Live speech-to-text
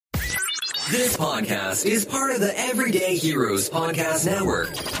This podcast is part of the Everyday Heroes Podcast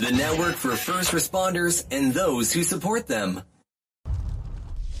Network, the network for first responders and those who support them.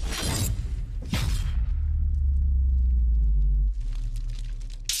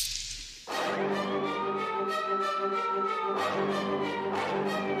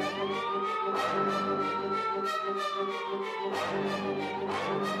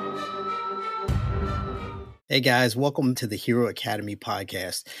 Hey guys, welcome to the Hero Academy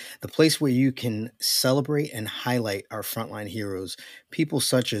podcast, the place where you can celebrate and highlight our frontline heroes. People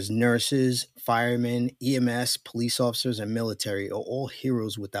such as nurses, firemen, EMS, police officers, and military are all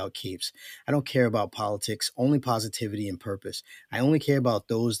heroes without capes. I don't care about politics, only positivity and purpose. I only care about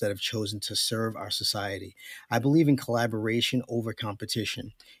those that have chosen to serve our society. I believe in collaboration over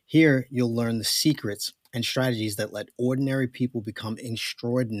competition. Here, you'll learn the secrets and strategies that let ordinary people become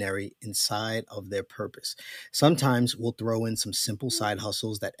extraordinary inside of their purpose. Sometimes we'll throw in some simple side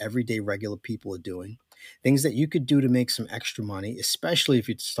hustles that everyday regular people are doing, things that you could do to make some extra money, especially if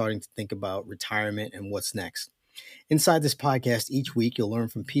you're starting to think about retirement and what's next. Inside this podcast, each week, you'll learn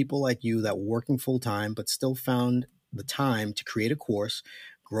from people like you that were working full-time but still found the time to create a course,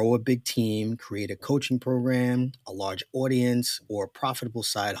 grow a big team, create a coaching program, a large audience, or a profitable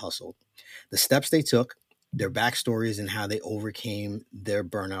side hustle. The steps they took, their backstories, and how they overcame their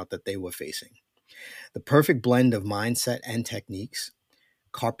burnout that they were facing. The perfect blend of mindset and techniques.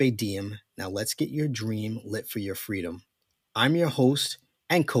 Carpe diem. Now let's get your dream lit for your freedom. I'm your host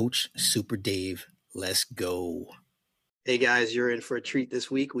and coach, Super Dave. Let's go. Hey guys, you're in for a treat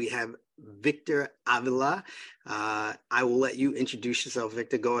this week. We have Victor Avila. I will let you introduce yourself,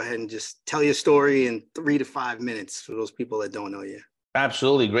 Victor. Go ahead and just tell your story in 3 to 5 minutes for those people that don't know you.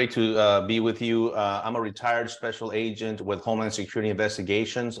 Absolutely. Great to be with you. I'm a retired special agent with Homeland Security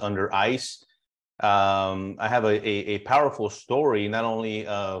Investigations under ICE. I have a powerful story, not only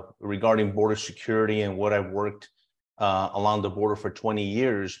regarding border security and what I've worked along the border for 20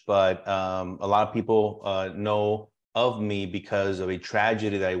 years, but a lot of people know of me because of a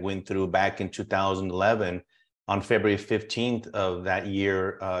tragedy that I went through back in 2011. On February 15th of that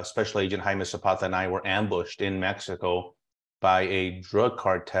year, Special Agent Jaime Zapata and I were ambushed in Mexico by a drug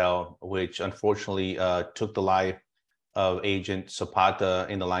cartel, which unfortunately took the life of Agent Zapata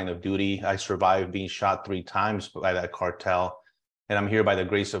in the line of duty. I survived being shot 3 times by that cartel. And I'm here by the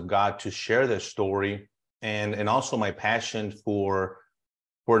grace of God to share this story and also my passion for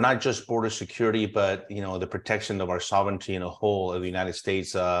not just border security, but the protection of our sovereignty in a whole of the United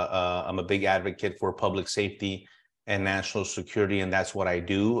States. I'm a big advocate for public safety and national security, and that's what I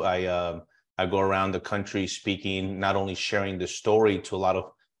do. I go around the country speaking, not only sharing the story to a lot of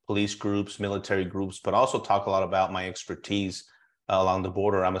police groups, military groups, but also talk a lot about my expertise along the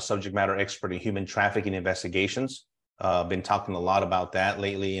border. I'm a subject matter expert in human trafficking investigations. I've been talking a lot about that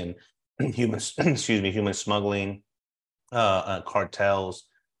lately, and human smuggling, cartels,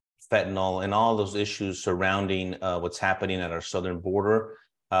 fentanyl, and all those issues surrounding what's happening at our southern border.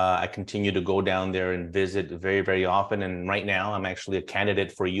 I continue to go down there and visit very, very often. And right now, I'm actually a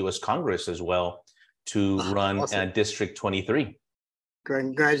candidate for U.S. Congress as well to run awesome. District 23.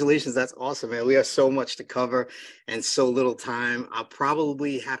 Congratulations. That's awesome, man. We have so much to cover and so little time. I'll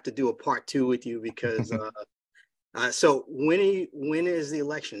probably have to do a part 2 with you because so when is the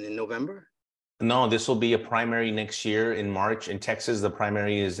election? In November? No, this will be a primary next year in March. In Texas, the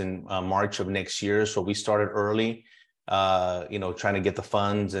primary is in March of next year. So we started early. Trying to get the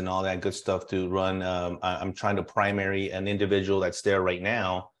funds and all that good stuff to run. I'm trying to primary an individual that's there right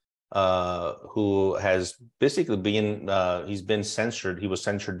now who has basically he's been censored. He was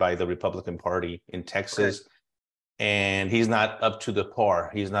censored by the Republican Party in Texas, and he's not up to the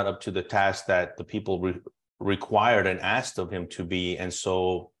par. He's not up to the task that the people required and asked of him to be. And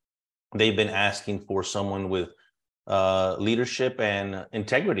so they've been asking for someone with leadership and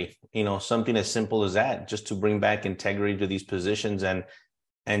integrity, something as simple as that, just to bring back integrity to these positions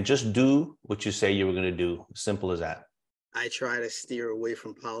and just do what you say you were going to do. Simple as that. I try to steer away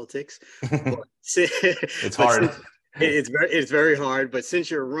from politics. It's hard. It's very hard. But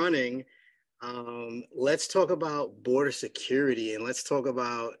since you're running, let's talk about border security and let's talk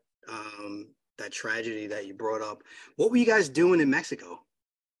about that tragedy that you brought up. What were you guys doing in Mexico?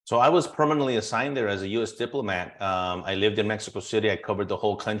 So I was permanently assigned there as a U.S. diplomat. I lived in Mexico City. I covered the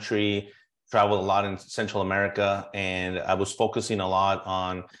whole country, traveled a lot in Central America, and I was focusing a lot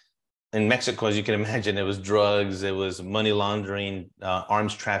on, in Mexico, as you can imagine, it was drugs, it was money laundering,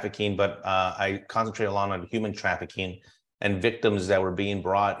 arms trafficking, but I concentrated a lot on human trafficking and victims that were being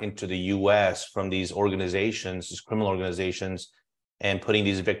brought into the U.S. from these organizations, these criminal organizations, and putting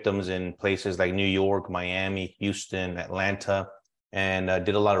these victims in places like New York, Miami, Houston, Atlanta. and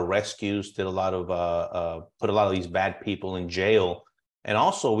did a lot of rescues, did a lot of put a lot of these bad people in jail. And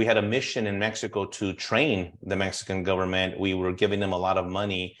also we had a mission in Mexico to train the Mexican government. We were giving them a lot of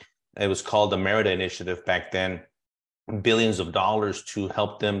money. It was called the Merida Initiative back then, billions of dollars to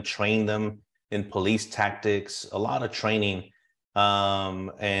help them, train them in police tactics, a lot of training. I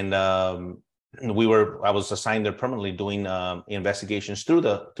was assigned there permanently doing investigations through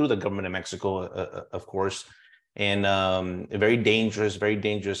the government of Mexico, of course, and a very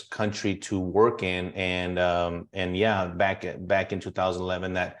dangerous country to work in. And yeah, back in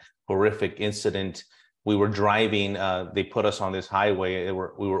 2011, that horrific incident. We were driving. They put us on this highway.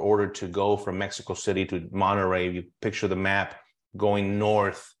 We were ordered to go from Mexico City to Monterrey. You picture the map, going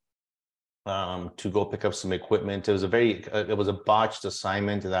north to go pick up some equipment. It was a botched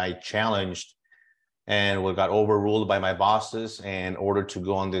assignment that I challenged, and we got overruled by my bosses and ordered to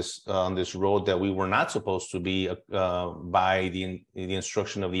go on this road that we were not supposed to be by the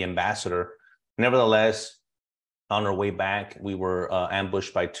instruction of the ambassador. Nevertheless, on our way back, we were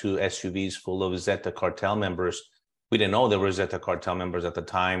ambushed by 2 SUVs full of Zeta cartel members. We didn't know there were Zeta cartel members at the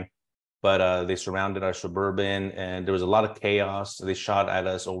time, but they surrounded our Suburban, and there was a lot of chaos. They shot at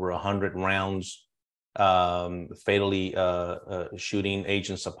us over 100 rounds, fatally shooting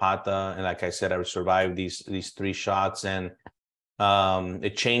Agent Zapata. And like I said, I survived these 3 shots, and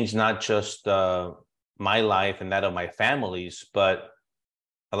it changed not just my life and that of my families, but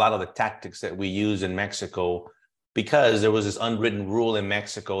a lot of the tactics that we use in Mexico, because there was this unwritten rule in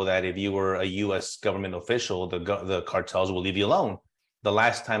Mexico that if you were a U.S. government official, the cartels will leave you alone. The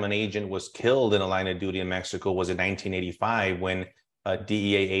last time an agent was killed in a line of duty in Mexico was in 1985, when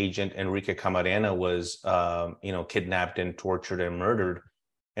DEA agent Enrique Camarena was, kidnapped and tortured and murdered.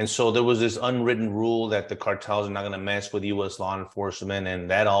 And so there was this unwritten rule that the cartels are not going to mess with U.S. law enforcement, and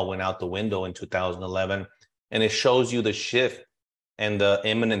that all went out the window in 2011. And it shows you the shift and the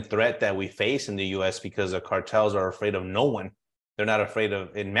imminent threat that we face in the U.S., because the cartels are afraid of no one. They're not afraid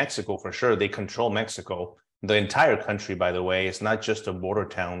of, in Mexico for sure. They control Mexico, the entire country, by the way. It's not just the border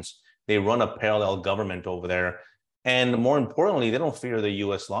towns. They run a parallel government over there. And more importantly, they don't fear the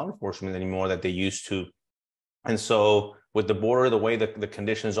U.S. law enforcement anymore that they used to. And so with the border, the way the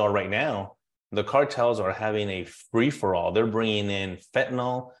conditions are right now, the cartels are having a free-for-all. They're bringing in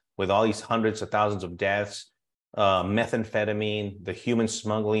fentanyl with all these hundreds of thousands of deaths, methamphetamine, the human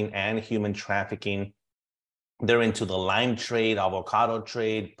smuggling and human trafficking. They're into the lime trade, avocado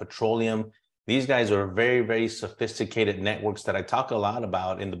trade, petroleum. These guys are very, very sophisticated networks that I talk a lot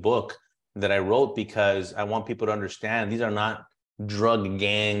about in the book that I wrote, because I want people to understand these are not drug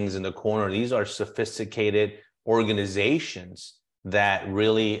gangs in the corner. These are sophisticated organizations that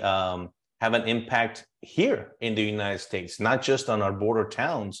really have an impact here in the United States, not just on our border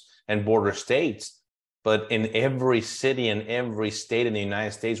towns and border states, but in every city and every state in the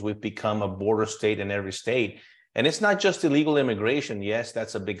United States. We've become a border state in every state. And it's not just illegal immigration. Yes,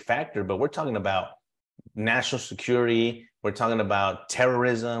 that's a big factor, but we're talking about national security. We're talking about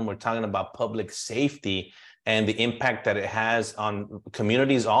terrorism. We're talking about public safety and the impact that it has on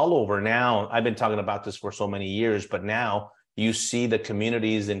communities all over. Now, I've been talking about this for so many years, but now you see the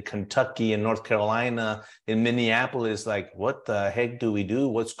communities in Kentucky and North Carolina, in Minneapolis, like, what the heck do we do?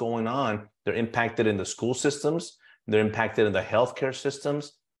 What's going on? They're impacted in the school systems. They're impacted in the healthcare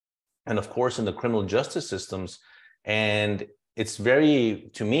systems, and of course, in the criminal justice systems. And it's very,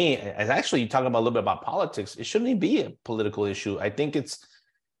 to me, as actually you talk about a little bit about politics, it shouldn't be a political issue. I think it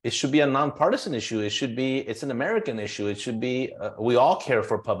should be a nonpartisan issue. It's an American issue. It should be, we all care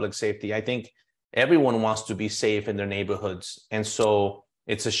for public safety. I think everyone wants to be safe in their neighborhoods. And so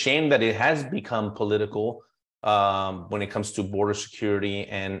it's a shame that it has become political when it comes to border security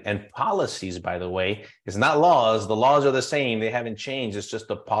and policies, by the way. It's not laws. The laws are the same. They haven't changed. It's just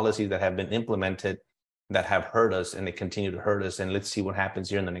the policies that have been implemented that have hurt us, and they continue to hurt us. And let's see what happens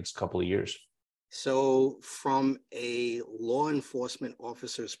here in the next couple of years. So from a law enforcement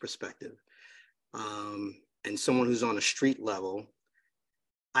officer's perspective, and someone who's on a street level,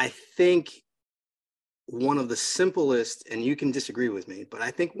 I think one of the simplest, and you can disagree with me, but I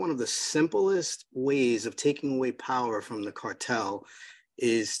think one of the simplest ways of taking away power from the cartel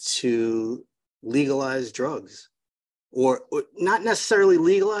is to legalize drugs, or not necessarily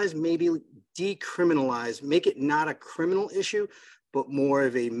legalize, maybe decriminalize, make it not a criminal issue, but more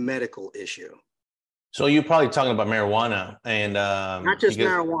of a medical issue. So you're probably talking about marijuana, and not just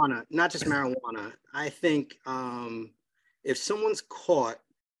marijuana. I think if someone's caught,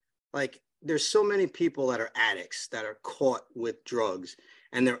 like, there's so many people that are addicts that are caught with drugs,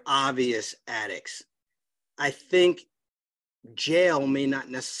 and they're obvious addicts. I think jail may not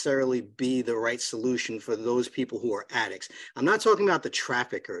necessarily be the right solution for those people who are addicts. I'm not talking about the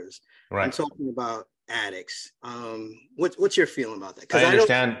traffickers. I'm Right. talking about addicts. What's your feeling about that? I Because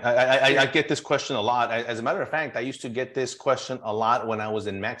understand. I get this question a lot. As a matter of fact, I used to get this question a lot when I was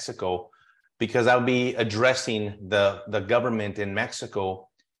in Mexico, because I would be addressing the government in Mexico.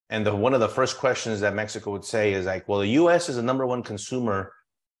 And one of the first questions that Mexico would say is like, well, the US is the number one consumer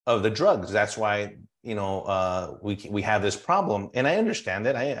of the drugs. That's why, we have this problem. And I understand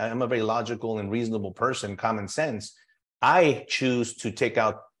that. I'm a very logical and reasonable person, common sense. I choose to take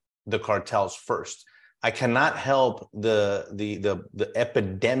out the cartels first. I cannot help the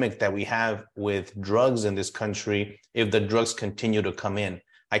epidemic that we have with drugs in this country if the drugs continue to come in.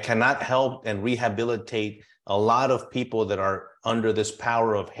 I cannot help and rehabilitate a lot of people that are under this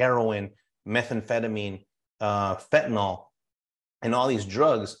power of heroin, methamphetamine, fentanyl, and all these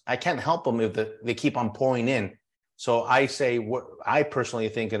drugs. I can't help them if they keep on pouring in. So I say, I personally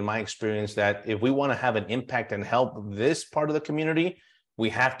think in my experience that if we want to have an impact and help this part of the community, we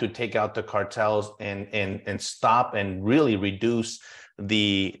have to take out the cartels and stop and really reduce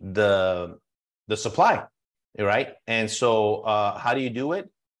the supply, right? And so how do you do it?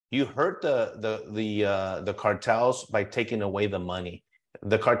 You hurt the cartels by taking away the money.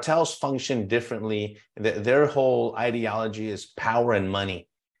 The cartels function differently. Their whole ideology is power and money.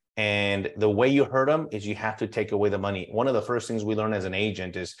 And the way you hurt them is you have to take away the money. One of the first things we learn as an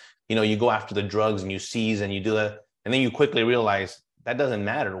agent is, you go after the drugs and you seize and you do that. And then you quickly realize that doesn't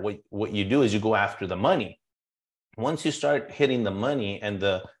matter. What you do is you go after the money. Once you start hitting the money and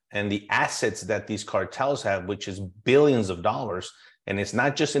the assets that these cartels have, which is billions of dollars, and it's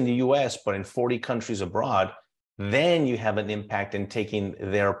not just in the US, but in 40 countries abroad, then you have an impact in taking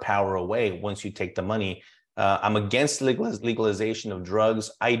their power away once you take the money. I'm against legalization of drugs.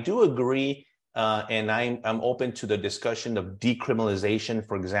 I do agree, and I'm open to the discussion of decriminalization,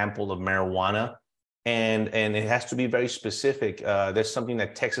 for example, of marijuana. And it has to be very specific. There's something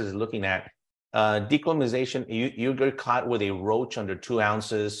that Texas is looking at. Decriminalization, you get caught with a roach under 2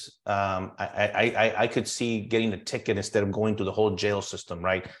 ounces. I could see getting a ticket instead of going through the whole jail system,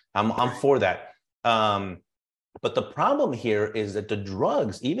 right? I'm for that. But the problem here is that the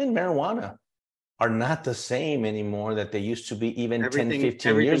drugs, even marijuana, are not the same anymore that they used to be even 10,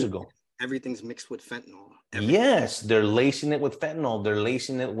 15 years ago. Everything's mixed with fentanyl. Yes, they're lacing it with fentanyl. They're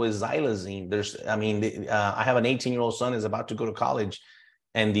lacing it with xylazine. I have an 18-year-old son is about to go to college,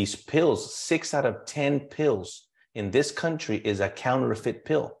 and these pills, 6 out of 10 pills in this country is a counterfeit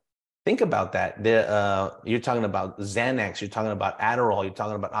pill. Think about that. You're talking about Xanax, you're talking about Adderall, you're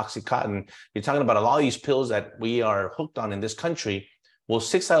talking about Oxycontin, you're talking about a lot of these pills that we are hooked on in this country. Well,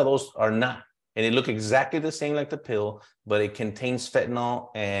 6 out of those are not. And they look exactly the same like the pill, but it contains fentanyl,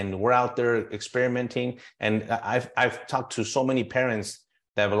 and we're out there experimenting. And I've talked to so many parents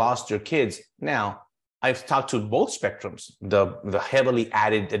that have lost their kids. Now, I've talked to both spectrums, the heavily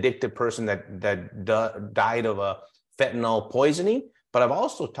addicted person that died of a fentanyl poisoning, but I've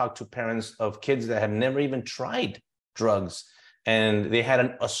also talked to parents of kids that have never even tried drugs, and they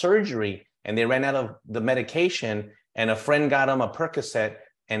had a surgery and they ran out of the medication, and a friend got them a Percocet,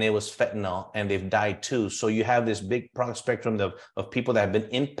 and it was fentanyl, and they've died too. So you have this big broad spectrum of people that have been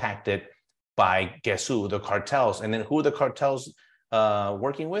impacted by, guess who? The cartels. And then who are the cartels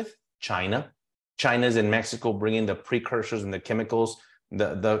working with? China. China's in Mexico bringing the precursors and the chemicals.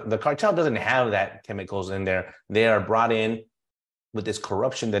 The cartel doesn't have that chemicals in there. They are brought in with this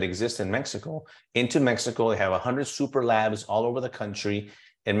corruption that exists in Mexico into Mexico. They have 100 super labs all over the country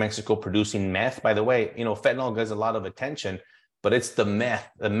in Mexico producing meth. By the way, fentanyl gets a lot of attention, but it's the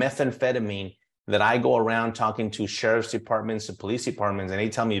methamphetamine that I go around talking to sheriff's departments and police departments, and they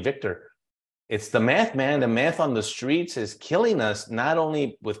tell me, Victor, it's the meth, man. The meth on the streets is killing us, not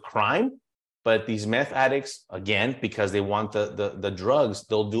only with crime, but these meth addicts, again, because they want the drugs,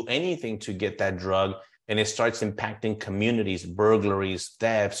 they'll do anything to get that drug, and it starts impacting communities, burglaries,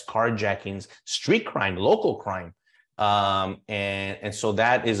 thefts, carjackings, street crime, local crime. And so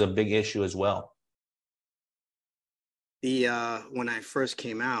that is a big issue as well. When I first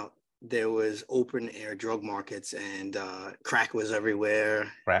came out, there was open air drug markets, and crack was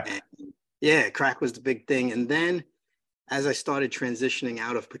everywhere. Right. And yeah, crack was the big thing. And then as I started transitioning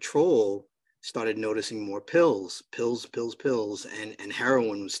out of patrol, started noticing more pills, and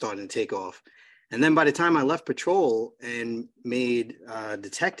heroin was starting to take off. And then by the time I left patrol and made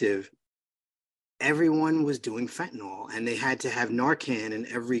detective, everyone was doing fentanyl, and they had to have Narcan in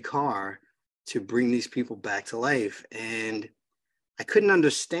every car to bring these people back to life. And I couldn't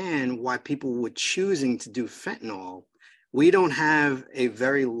understand why people were choosing to do fentanyl. We don't have a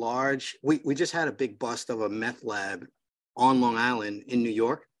very large, we just had a big bust of a meth lab on Long Island in New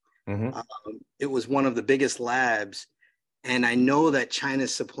York. Mm-hmm. It was one of the biggest labs. And I know that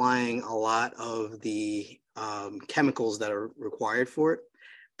China's supplying a lot of the chemicals that are required for it.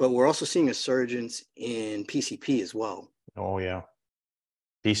 But we're also seeing a surge in PCP as well. Oh, yeah.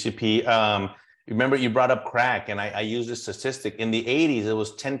 PCP. Remember, you brought up crack, and I used this statistic. In the 80s, it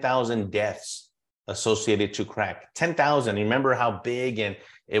was 10,000 deaths associated to crack. 10,000. Remember how big, and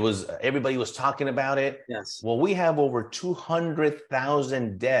it was, everybody was talking about it? Yes. Well, we have over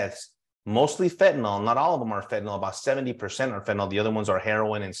 200,000 deaths, mostly fentanyl. Not all of them are fentanyl. About 70% are fentanyl. The other ones are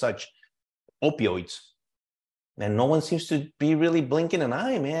heroin and such, opioids. And no one seems to be really blinking an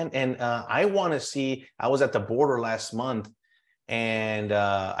eye, man. And I want to see, I was at the border last month, and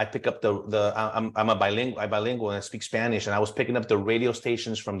I pick up I'm a bilingual and I speak Spanish, and I was picking up the radio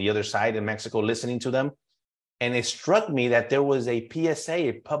stations from the other side in Mexico, listening to them. And it struck me that there was a PSA,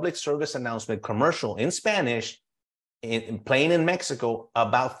 a public service announcement commercial in Spanish, playing in Mexico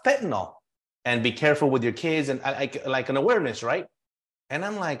about fentanyl, and be careful with your kids, and like an awareness, right? And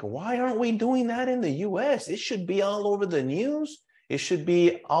I'm like, why aren't we doing that in the US? It should be all over the news. It should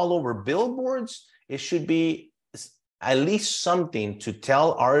be all over billboards. It should be at least something to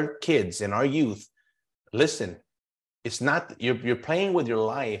tell our kids and our youth, listen, it's not, you're playing with your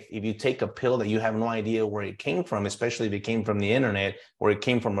life if you take a pill that you have no idea where it came from, especially if it came from the internet or it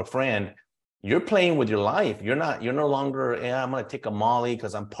came from a friend. You're playing with your life. You're no longer, I'm going to take a Molly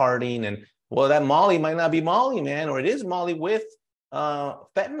because I'm partying. And well, that Molly might not be Molly, man, or it is Molly with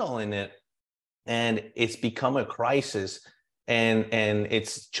fentanyl in it. And it's become a crisis. And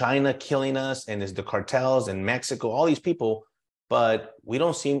it's China killing us, and it's the cartels and Mexico, all these people. But I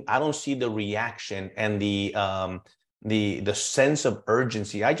don't see the reaction and the sense of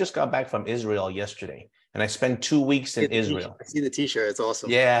urgency. I just got back from Israel yesterday, and I spent 2 weeks in Israel. I see the t-shirt. It's awesome.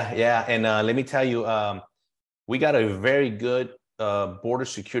 Yeah. And let me tell you, we got a very good border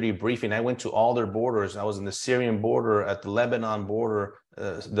security briefing. I went to all their borders. I was in the Syrian border, at the Lebanon border,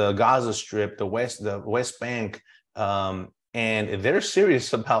 the Gaza Strip, the West Bank, and they're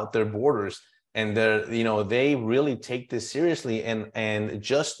serious about their borders. And they really take this seriously, and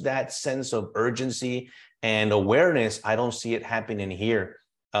just that sense of urgency and awareness, I don't see it happening here.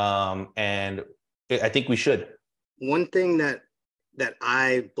 And I think we should. One thing that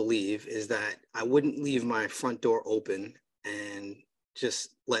I believe is that I wouldn't leave my front door open and just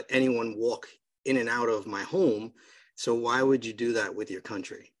let anyone walk in and out of my home. So why would you do that with your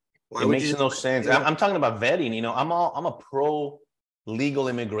country? It makes no sense. I'm talking about vetting. I'm a pro legal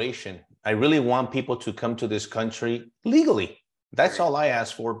immigration. I really want people to come to this country legally. That's all I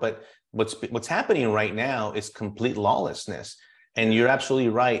ask for. But what's happening right now is complete lawlessness. And you're absolutely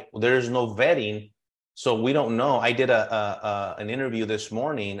right. There's no vetting, so we don't know. I did an interview this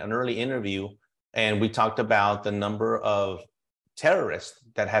morning, an early interview, and we talked about the number of terrorists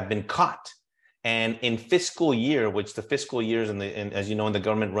that have been caught. And in fiscal year, which the fiscal years as you know, in the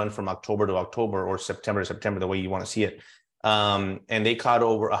government run from October to October, or September to September, the way you want to see it. And they caught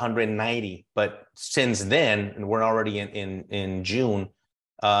over 190. But since then, and we're already in June,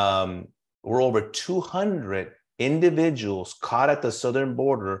 we're over 200 individuals caught at the southern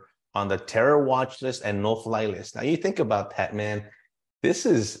border on the terror watch list and no-fly list. Now you think about that, man. This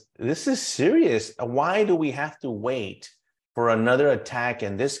is serious. Why do we have to wait for another attack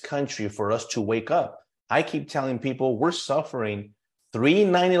in this country for us to wake up? I keep telling people we're suffering 3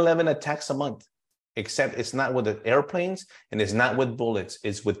 9/11 attacks a month, except it's not with the airplanes and it's not with bullets.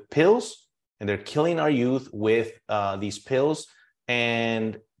 It's with pills, and they're killing our youth with these pills,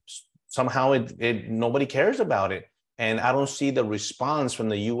 and somehow nobody cares about it. And I don't see the response from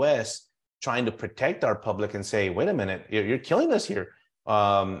the U.S. trying to protect our public and say, wait a minute, you're killing us here.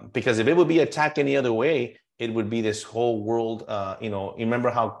 Because if it would be attacked any other way, it would be this whole world. You remember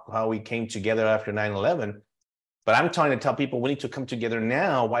how we came together after 9/11. But I'm trying to tell people we need to come together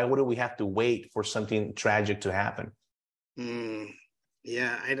now. Why would we have to wait for something tragic to happen?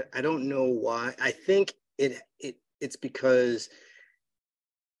 Yeah, I don't know why. I think it's because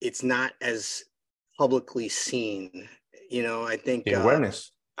it's not as publicly seen. I think the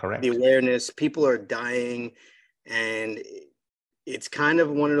awareness, correct. The awareness, people are dying, and it's kind of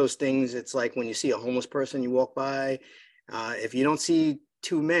one of those things. It's like when you see a homeless person, you walk by. If you don't see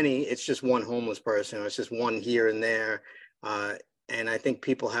too many, it's just one homeless person, or it's just one here and there. And I think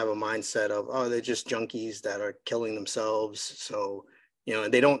people have a mindset of, oh, they're just junkies that are killing themselves. So,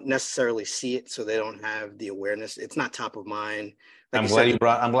 they don't necessarily see it, so they don't have the awareness. It's not top of mind. I'm glad you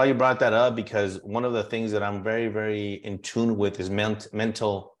brought that up, because one of the things that I'm very, very in tune with is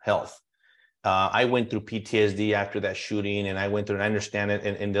mental health. I went through PTSD after that shooting, and I understand it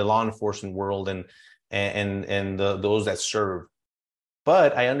in the law enforcement world. those that serve.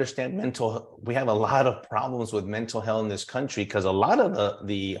 But I understand we have a lot of problems with mental health in this country because a lot of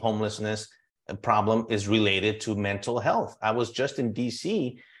the homelessness problem is related to mental health. I was just in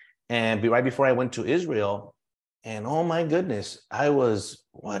DC and right before I went to Israel, and oh my goodness,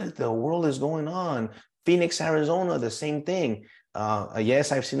 what in the world is going on? Phoenix, Arizona, the same thing.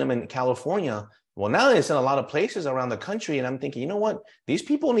 Yes, I've seen them in California. Well, now it's in a lot of places around the country. And I'm thinking, you know what? These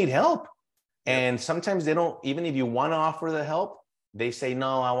people need help. And sometimes they don't, even if you want to offer the help, they say,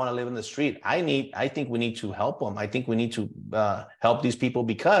 no, I want to live in the street. I think we need to help them. I think we need to help these people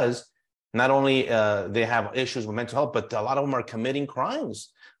because not only they have issues with mental health, but a lot of them are committing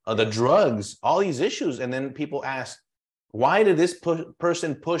crimes, the drugs, all these issues. And then people ask, why did this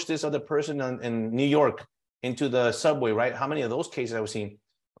person push this other person in New York into the subway, right? How many of those cases I've seen?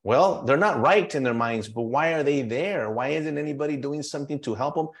 Well, they're not right in their minds, but why are they there? Why isn't anybody doing something to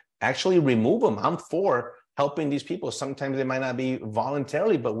help them? Actually remove them. I'm for helping these people. Sometimes they might not be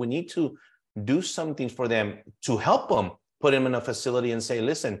voluntarily, but we need to do something for them to help them, put them in a facility and say,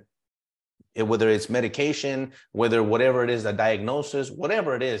 listen, whether it's medication, whatever it is, the diagnosis,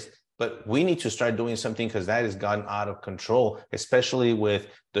 whatever it is, but we need to start doing something because that has gotten out of control, especially with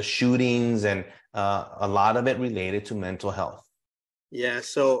the shootings and a lot of it related to mental health. Yeah,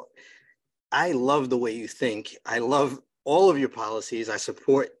 so I love the way you think. I love all of your policies. I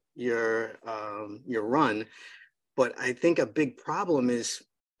support your run, but I think a big problem is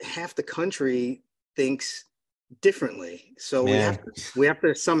half the country thinks differently. So we have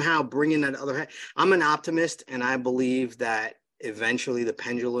to somehow bring in that other half. I'm an optimist, and I believe that eventually the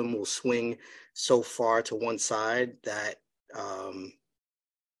pendulum will swing so far to one side that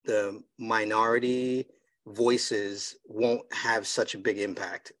the minority voices won't have such a big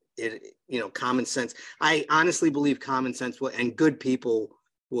impact. Common sense. I honestly believe common sense and good people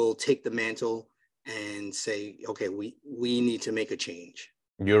will take the mantle and say, okay, we need to make a change.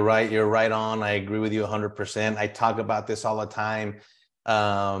 You're right. You're right on. I agree with you 100%. I talk about this all the time.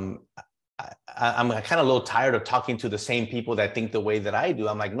 I'm kind of a little tired of talking to the same people that think the way that I do.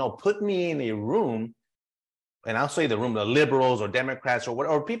 I'm like, no, put me in a room, and I'll say the room, the liberals or Democrats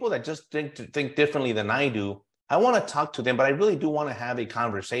or people that just think differently than I do. I want to talk to them, but I really do want to have a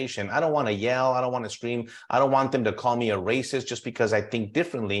conversation. I don't want to yell. I don't want to scream. I don't want them to call me a racist just because I think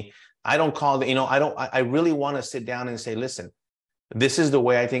differently. I don't call them, I really want to sit down and say, listen, this is the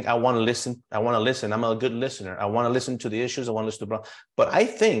way I think. I want to listen. I'm a good listener. I want to listen to the issues. I want to listen to, but I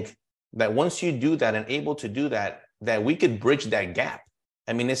think that once you do that and able to do that, that we could bridge that gap.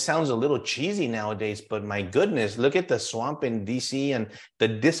 I mean, it sounds a little cheesy nowadays, but my goodness, look at the swamp in DC and the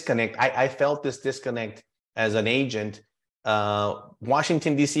disconnect. I felt this disconnect as an agent.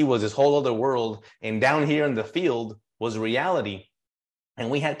 Washington, DC was this whole other world. And down here in the field was reality. And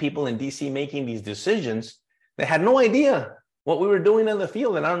we had people in DC making these decisions that had no idea what we were doing in the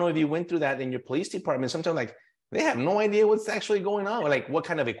field. And I don't know if you went through that in your police department. Sometimes like they have no idea what's actually going on, or like what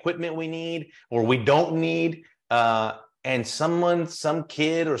kind of equipment we need or we don't need. And some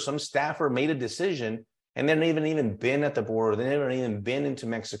kid or some staffer made a decision and they've never even been at the border. They've never even been into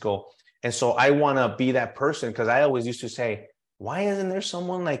Mexico. And so I want to be that person, because I always used to say, why isn't there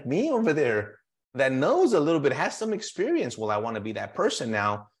someone like me over there that knows a little bit, has some experience? Well, I want to be that person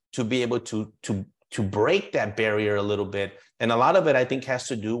now to be able to break that barrier a little bit. And a lot of it, I think, has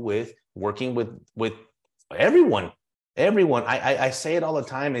to do with working with everyone. I say it all the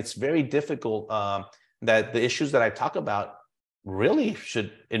time. It's very difficult that the issues that I talk about really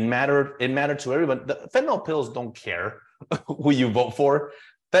matter to everyone. The fentanyl pills don't care who you vote for.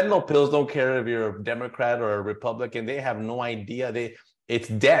 Fentanyl pills don't care if you're a Democrat or a Republican. They have no idea. It's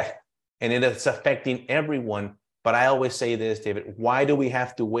death, and it's affecting everyone. But I always say this, David, why do we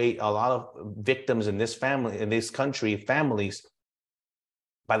have to wait? A lot of victims in this country, families,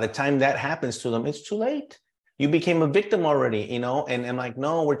 by the time that happens to them, it's too late. You became a victim already, and I'm like,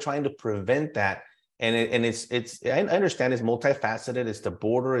 no, we're trying to prevent that. And it's I understand it's multifaceted. It's the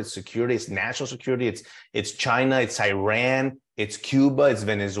border, it's security, it's national security, it's China, it's Iran, it's Cuba, it's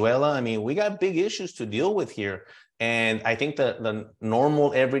Venezuela. I mean, we got big issues to deal with here. And I think the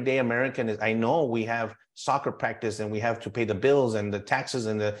normal everyday American is, I know we have soccer practice and we have to pay the bills and the taxes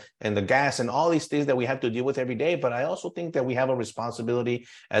and the gas and all these things that we have to deal with every day. But I also think that we have a responsibility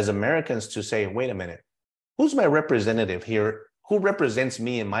as Americans to say, wait a minute, who's my representative here? Who represents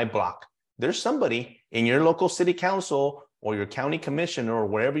me in my block? There's somebody in your local city council or your county commissioner or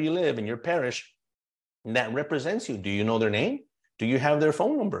wherever you live in your parish that represents you. Do you know their name? Do you have their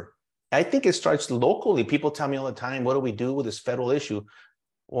phone number? I think it starts locally. People tell me all the time, what do we do with this federal issue?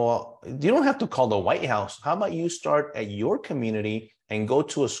 Well, you don't have to call the White House. How about you start at your community and go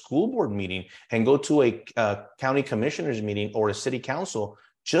to a school board meeting and go to a county commissioners meeting or a city council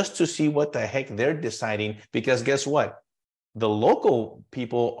just to see what the heck they're deciding? Because guess what? The local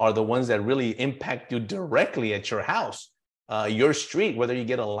people are the ones that really impact you directly at your house, your street, whether you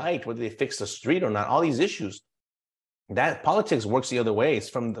get a light, whether they fix the street or not, all these issues. That politics works the other way. It's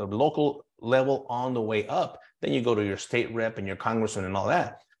from the local level on the way up. Then you go to your state rep and your congressman and all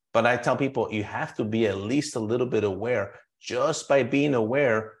that. But I tell people, you have to be at least a little bit aware. Just by being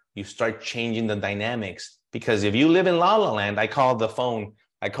aware, you start changing the dynamics. Because if you live in La La Land, I call this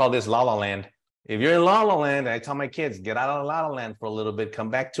La La Land. If you're in La La Land, I tell my kids, get out of La La Land for a little bit, come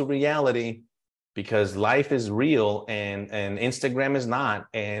back to reality, because life is real and Instagram is not.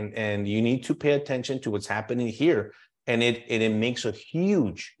 And you need to pay attention to what's happening here. And it makes a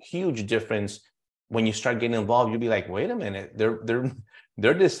huge, huge difference when you start getting involved. You'll be like, wait a minute,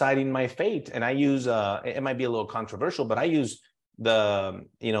 they're deciding my fate. And I use it might be a little controversial, but I use the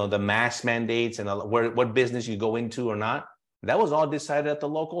mask mandates and what business you go into or not. That was all decided at the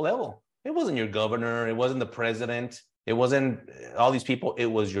local level. It wasn't your governor, it wasn't the president, it wasn't all these people. It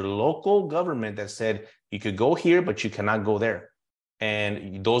was your local government that said you could go here, but you cannot go there.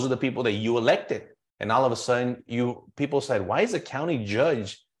 And those are the people that you elected. And all of a sudden, people said, why does the county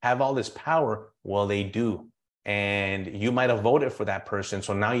judge have all this power? Well, they do. And you might have voted for that person.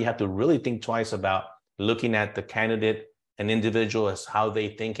 So now you have to really think twice about looking at the candidate and individual as how they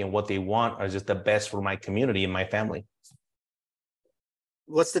think and what they want are just the best for my community and my family.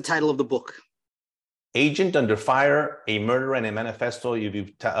 What's the title of the book? Agent Under Fire, A Murder and a Manifesto. If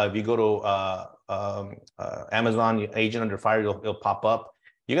you go to Amazon, Agent Under Fire, it'll pop up.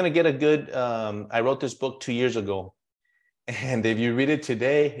 You're going to get a good, I wrote this book 2 years ago. And if you read it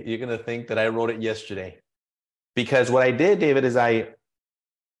today, you're going to think that I wrote it yesterday. Because what I did, David, is I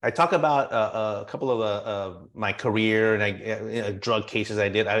talk about a couple of my career and drug cases I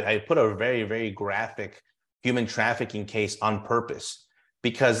did. I put a very, very graphic human trafficking case on purpose,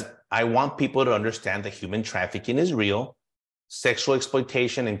 because I want people to understand that human trafficking is real. Sexual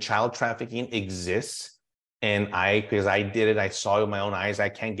exploitation and child trafficking exists. And because I did it, I saw it with my own eyes. I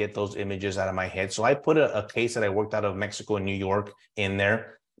can't get those images out of my head. So I put a case that I worked out of Mexico and New York in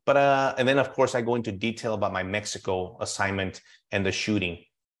there. But and then, of course, I go into detail about my Mexico assignment and the shooting.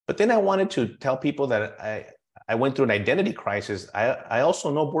 But then I wanted to tell people that I went through an identity crisis. I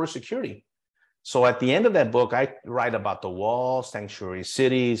also know border security. So at the end of that book, I write about the wall, sanctuary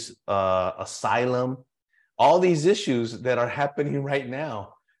cities, asylum, all these issues that are happening right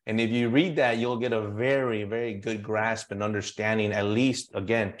now. And if you read that, you'll get a very, very good grasp and understanding, at least,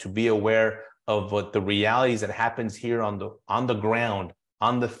 again, to be aware of what the realities that happens here on the ground,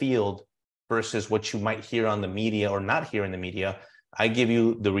 on the field, versus what you might hear on the media or not hear in the media. I give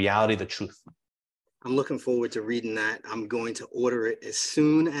you the reality, the truth. I'm looking forward to reading that. I'm going to order it as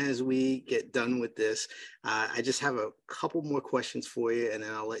soon as we get done with this. I just have a couple more questions for you, and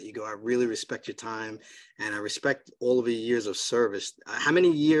then I'll let you go. I really respect your time, and I respect all of your years of service. How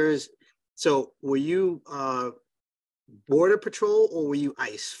many years? So were you Border Patrol or were you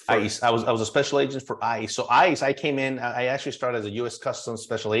ICE first? ICE. I was a special agent for ICE. So ICE, I came in, I actually started as a U.S. Customs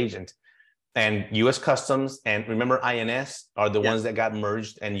special agent. And U.S. Customs, and remember INS, are the ones that got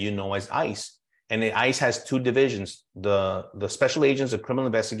merged and as ICE. And the ICE has two divisions, the special agents, the criminal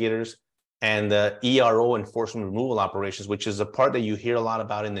investigators, and the ERO, enforcement removal operations, which is a part that you hear a lot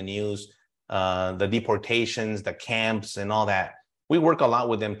about in the news, the deportations, the camps, and all that. We work a lot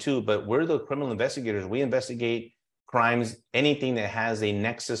with them too, but we're the criminal investigators. We investigate crimes, anything that has a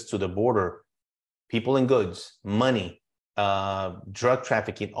nexus to the border, people and goods, money, drug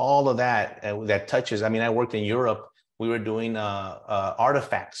trafficking, all of that that touches. I mean, I worked in Europe. We were doing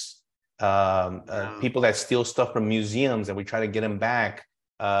artifacts. People that steal stuff from museums and we try to get them back.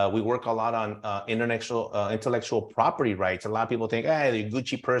 We work a lot on intellectual property rights. A lot of people think, the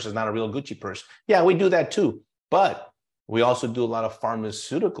Gucci purse is not a real Gucci purse. Yeah, we do that too. But we also do a lot of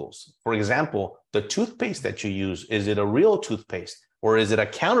pharmaceuticals. For example, the toothpaste that you use, is it a real toothpaste or is it a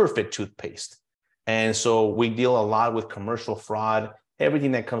counterfeit toothpaste? And so we deal a lot with commercial fraud,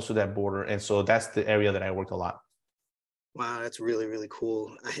 everything that comes to that border. And so that's the area that I work a lot. Wow, that's really, really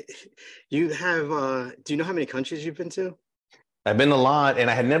cool. You have, do you know how many countries you've been to? I've been a lot, and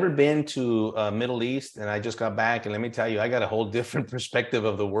I had never been to Middle East, and I just got back. And let me tell you, I got a whole different perspective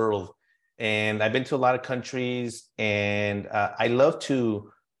of the world. And I've been to a lot of countries, and I love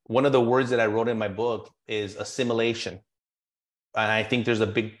to, one of the words that I wrote in my book is assimilation. And I think there's a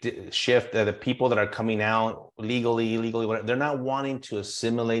big shift that the people that are coming out legally, illegally, whatever, they're not wanting to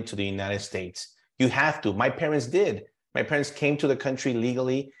assimilate to the United States. You have to. My parents did. My parents came to the country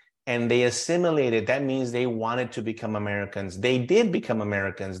legally and they assimilated. That means they wanted to become Americans. They did become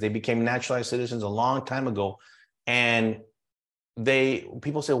Americans. They became naturalized citizens a long time ago. And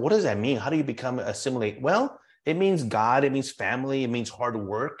people say, what does that mean? How do you assimilate? Well, it means God, it means family, it means hard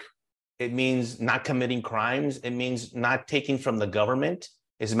work. It means not committing crimes. It means not taking from the government.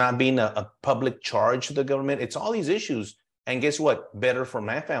 It's not being a public charge to the government. It's all these issues. And guess what? Better for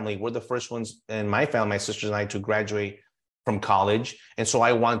my family. We're the first ones in my family, my sisters and I, to graduate from college. And so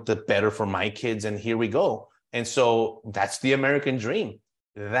I want the better for my kids. And here we go. And so that's the American dream.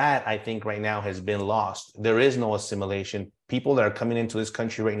 That, I think, right now has been lost. There is no assimilation. People that are coming into this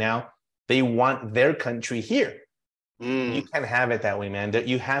country right now, they want their country here. You can't have it that way, man.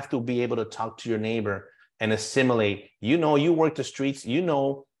 You have to be able to talk to your neighbor and assimilate. You work the streets,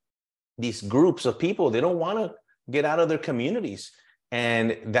 these groups of people, they don't want to get out of their communities.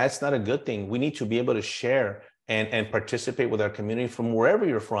 And that's not a good thing. We need to be able to share and participate with our community from wherever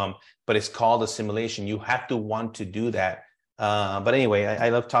you're from. But it's called assimilation. You have to want to do that. But anyway, I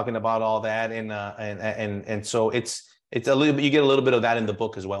love talking about all that. And so it's a little bit, you get a little bit of that in the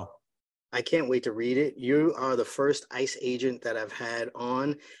book as well. I can't wait to read it. You are the first ICE agent that I've had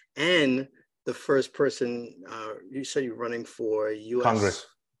on, and the first person, you said you're running for U.S.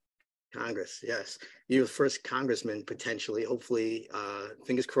 Congress, yes. You're the first congressman, potentially. Hopefully,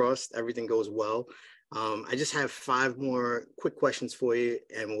 fingers crossed, everything goes well. I just have 5 more quick questions for you,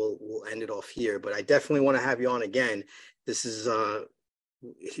 and we'll end it off here. But I definitely want to have you on again. This is,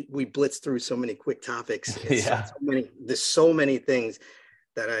 we blitzed through so many quick topics. There's so many things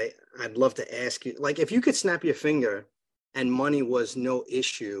that I'd love to ask you. Like, if you could snap your finger and money was no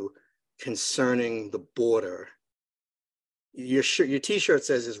issue concerning the border, your t-shirt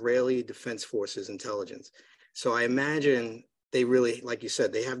says Israeli Defense Forces Intelligence. So I imagine they really, like you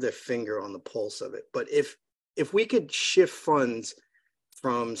said, they have their finger on the pulse of it. But if we could shift funds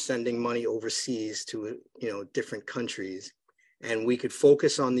from sending money overseas to, different countries, and we could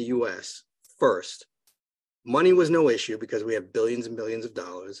focus on the US first, money was no issue because we have billions and billions of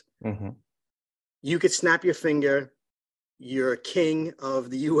dollars. Mm-hmm. You could snap your finger. You're a king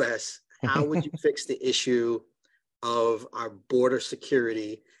of the US. How would you fix the issue of our border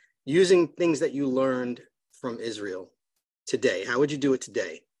security using things that you learned from Israel today? How would you do it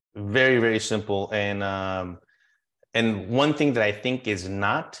today? Very, very simple. And one thing that I think is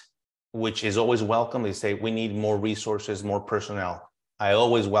not, which is always welcome, is say we need more resources, more personnel. I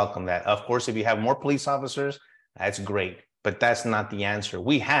always welcome that. Of course, if you have more police officers, that's great, but that's not the answer.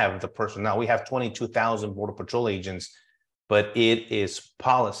 We have the personnel. We have 22,000 Border Patrol agents, but it is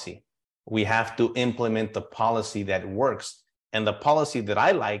policy. We have to implement the policy that works. And the policy that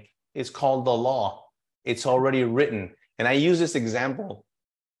I like is called the law. It's already written. And I use this example,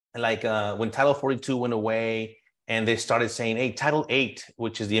 like when Title 42 went away and they started saying, hey, Title 8,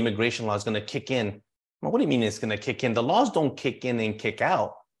 which is the immigration law, is going to kick in. Well, what do you mean it's going to kick in? The laws don't kick in and kick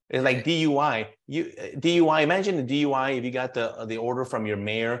out. It's like DUI. DUI. Imagine the DUI if you got the order from your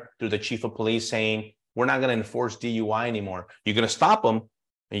mayor through the chief of police saying, we're not going to enforce DUI anymore. You're going to stop them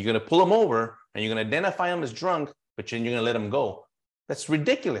and you're going to pull them over and you're going to identify them as drunk, but then you're going to let them go. That's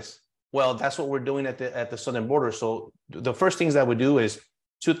ridiculous. Well, that's what we're doing at the southern border. So the first things that we do is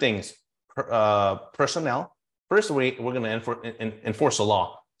 2 things. Personnel. First, we're going to enforce the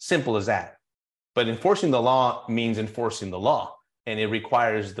law. Simple as that. But enforcing the law means enforcing the law, and it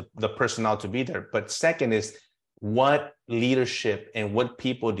requires the personnel to be there. But second is, what leadership and what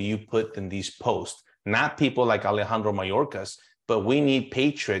people do you put in these posts? Not people like Alejandro Mayorkas, but we need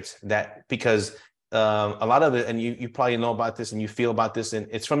patriots because a lot of it, and you probably know about this and you feel about this, and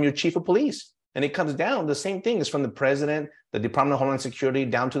it's from your chief of police. And it comes down, the same thing is from the president, the Department of Homeland Security,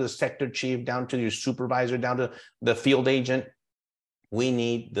 down to the sector chief, down to your supervisor, down to the field agent. We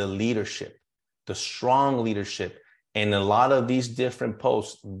need the leadership. The strong leadership. And a lot of these different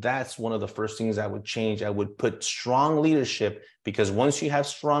posts, that's one of the first things I would change. I would put strong leadership, because once you have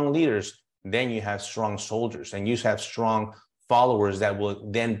strong leaders, then you have strong soldiers and you have strong followers that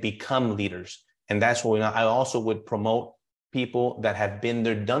will then become leaders. And that's what I also would promote people that have been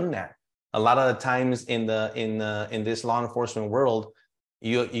there, done that. A lot of the times in this law enforcement world,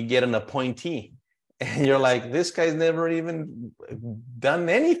 you get an appointee. And you're like, this guy's never even done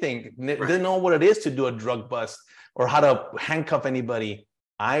anything. Didn't know what it is to do a drug bust or how to handcuff anybody.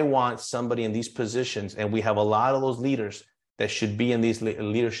 I want somebody in these positions, and we have a lot of those leaders that should be in these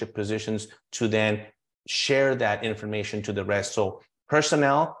leadership positions to then share that information to the rest. So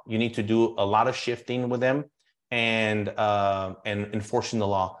personnel, you need to do a lot of shifting with them and enforcing the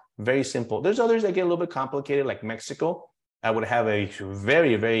law. Very simple. There's others that get a little bit complicated, like Mexico. I would have a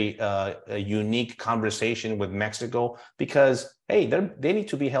very, very a unique conversation with Mexico because, hey, they need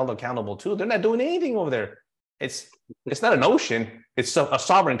to be held accountable too. They're not doing anything over there. It's not an ocean. It's a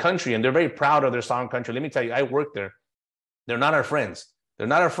sovereign country, and they're very proud of their sovereign country. Let me tell you, I worked there. They're not our friends. They're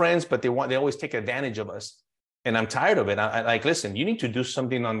not our friends, but they always take advantage of us. And I'm tired of it. I like, listen, you need to do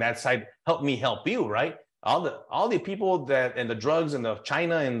something on that side. Help me help you, right? All the people that, and the drugs and the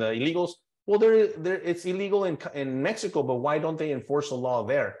China and the illegals, well, it's illegal in Mexico, but why don't they enforce the law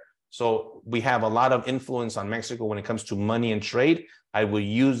there? So we have a lot of influence on Mexico when it comes to money and trade. I will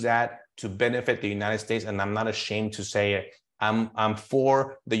use that to benefit the United States, and I'm not ashamed to say it. I'm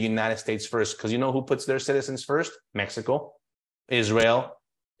for the United States first, because you know who puts their citizens first? Mexico, Israel,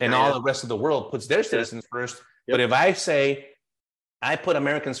 and all the rest of the world puts their citizens first. Yep. But if I say I put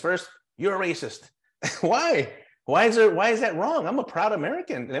Americans first, you're a racist. Why? Why is that wrong? I'm a proud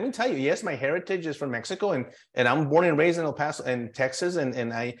American. Let me tell you, yes, my heritage is from Mexico, and I'm born and raised in El Paso and Texas,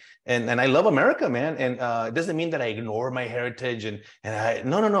 and I love America, man. And it doesn't mean that I ignore my heritage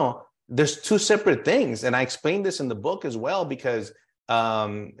no. There's two separate things, and I explained this in the book as well because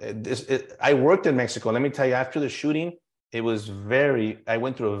I worked in Mexico. Let me tell you, after the shooting, I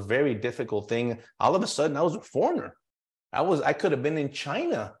went through a very difficult thing. All of a sudden, I was a foreigner. I could have been in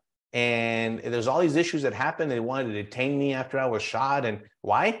China. And there's all these issues that happened. They wanted to detain me after I was shot. And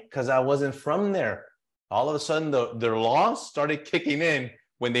why? Because I wasn't from there. All of a sudden, their laws started kicking in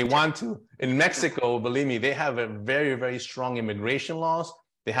when they want to. In Mexico, believe me, they have a very, very strong immigration laws.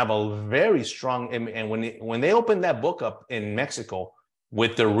 They have a very strong, and when they open that book up in Mexico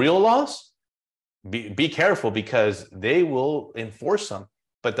with the real laws, be careful because they will enforce them.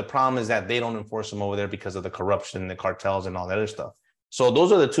 But the problem is that they don't enforce them over there because of the corruption, the cartels, and all that other stuff. So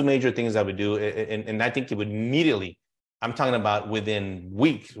those are the two major things I would do. And I think it would immediately, I'm talking about within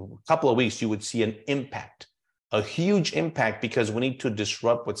weeks, a couple of weeks, you would see an impact, a huge impact, because we need to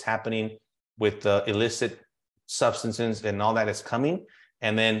disrupt what's happening with illicit substances and all that is coming.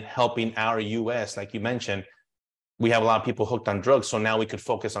 And then helping our US, like you mentioned, we have a lot of people hooked on drugs. So now we could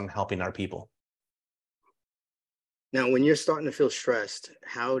focus on helping our people. Now, when you're starting to feel stressed,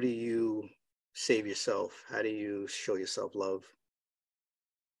 how do you save yourself? How do you show yourself love?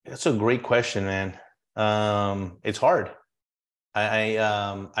 That's a great question, man. It's hard.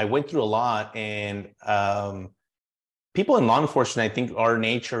 I went through a lot, and people in law enforcement, I think our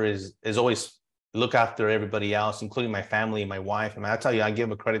nature is always look after everybody else, including my family, my wife. I mean, I tell you, I give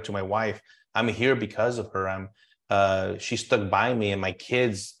a credit to my wife. I'm here because of her. She stuck by me, and my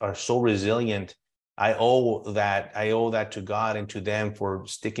kids are so resilient. I owe that to God and to them for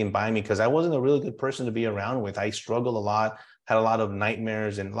sticking by me, because I wasn't a really good person to be around with. I struggled a lot. Had a lot of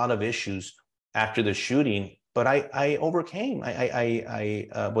nightmares and a lot of issues after the shooting, but I overcame.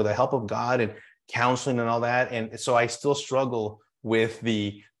 I with the help of God and counseling and all that. And so I still struggle with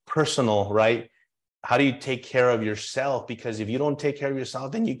the personal, right? How do you take care of yourself? Because if you don't take care of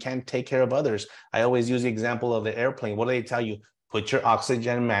yourself, then you can't take care of others. I always use the example of the airplane. What do they tell you? Put your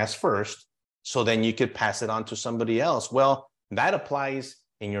oxygen mask first, so then you could pass it on to somebody else. Well, that applies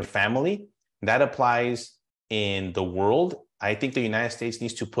in your family. That applies in the world. I think the United States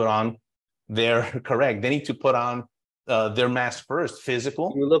needs to put on they need to put on their mask first,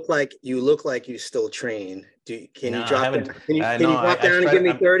 physical. You look like you still train. Can you drop down? Can you drop down and give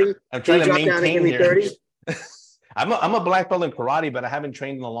me 30? I'm trying to maintain here. I'm a black belt in karate, but I haven't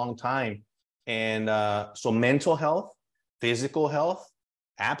trained in a long time. And so mental health, physical health,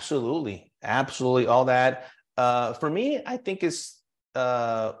 absolutely, all that. For me, I think it's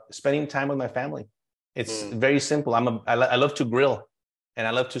spending time with my family. It's very simple. I love to grill, and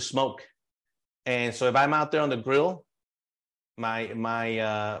I love to smoke. And so if I'm out there on the grill,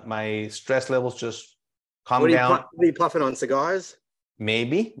 my stress levels just calm down. Are you puffing on cigars?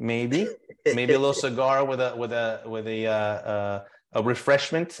 Maybe a little cigar with a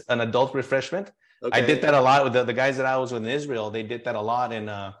refreshment, an adult refreshment. Okay. I did that a lot with the guys that I was with in Israel. They did that a lot,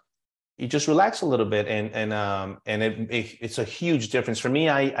 and you just relax a little bit, and it's a huge difference. For me,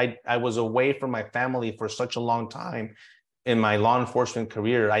 I was away from my family for such a long time in my law enforcement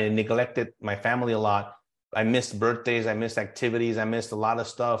career. I neglected my family a lot. I missed birthdays, I missed activities, I missed a lot of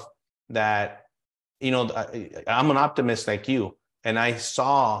stuff that, I'm an optimist like you, and I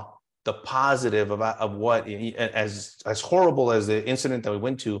saw the positive of what, as horrible as the incident that we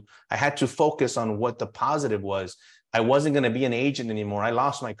went to, I had to focus on what the positive was. I wasn't going to be an agent anymore. I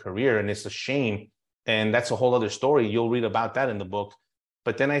lost my career, and it's a shame. And that's a whole other story. You'll read about that in the book.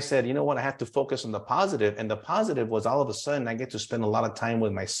 But then I said, you know what? I have to focus on the positive. And the positive was all of a sudden I get to spend a lot of time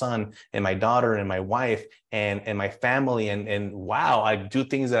with my son and my daughter and my wife and my family. And wow, I do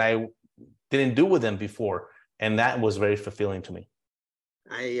things that I didn't do with them before. And that was very fulfilling to me.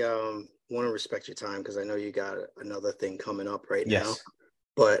 I want to respect your time because I know you got another thing coming up right now. Yes.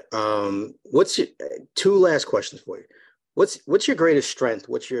 But what's your two last questions for you? What's your greatest strength?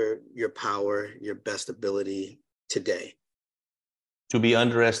 What's your power, your best ability today? To be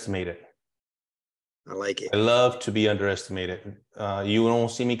underestimated. I like it. I love to be underestimated. You don't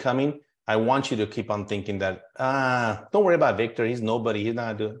see me coming. I want you to keep on thinking that, don't worry about Victor. He's nobody. He's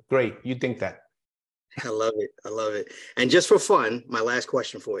not doing great. You think that. I love it. I love it. And just for fun, my last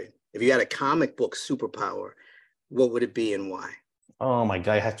question for you. If you had a comic book superpower, what would it be and why? Oh my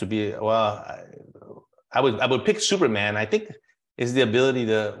God, it has to be, well, I would pick Superman. I think is the ability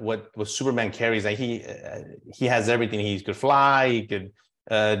to what Superman carries. Like he has everything. He could fly, he could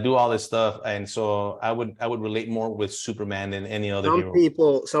do all this stuff. And so I would relate more with Superman than any other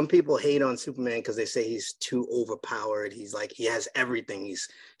hero. Some people hate on Superman because they say he's too overpowered. He's like, he has everything. He's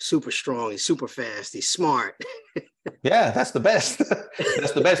super strong. He's super fast. He's smart. Yeah, that's the best.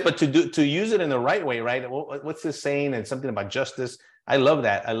 That's the best. But to use it in the right way, right? What's this saying? And something about justice. I love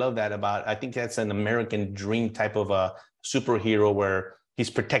that. I think that's an American dream type of a superhero where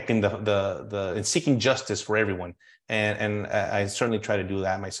he's protecting the and seeking justice for everyone. And I certainly try to do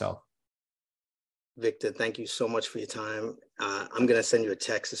that myself. Victor, thank you so much for your time. I'm going to send you a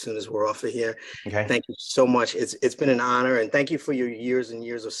text as soon as we're off of here. Okay. Thank you so much. It's been an honor, and thank you for your years and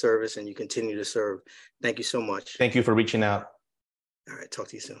years of service, and you continue to serve. Thank you so much. Thank you for reaching out. All right. Talk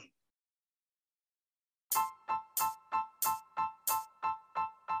to you soon.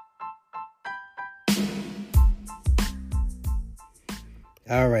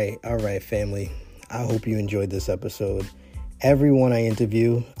 All right, family. I hope you enjoyed this episode. Everyone I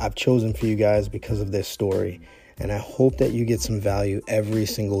interview, I've chosen for you guys because of their story, and I hope that you get some value every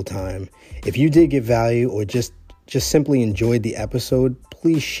single time. If you did get value or just simply enjoyed the episode,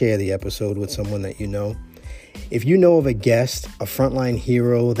 please share the episode with someone that you know. If you know of a guest, a frontline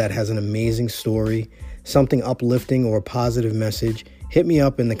hero that has an amazing story, something uplifting or a positive message, hit me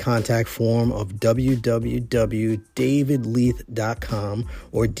up in the contact form of www.davidleith.com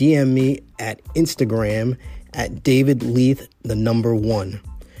or DM me at Instagram at davidleith1.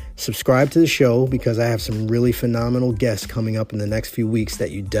 Subscribe to the show because I have some really phenomenal guests coming up in the next few weeks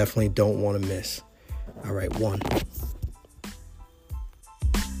that you definitely don't want to miss. All right, one.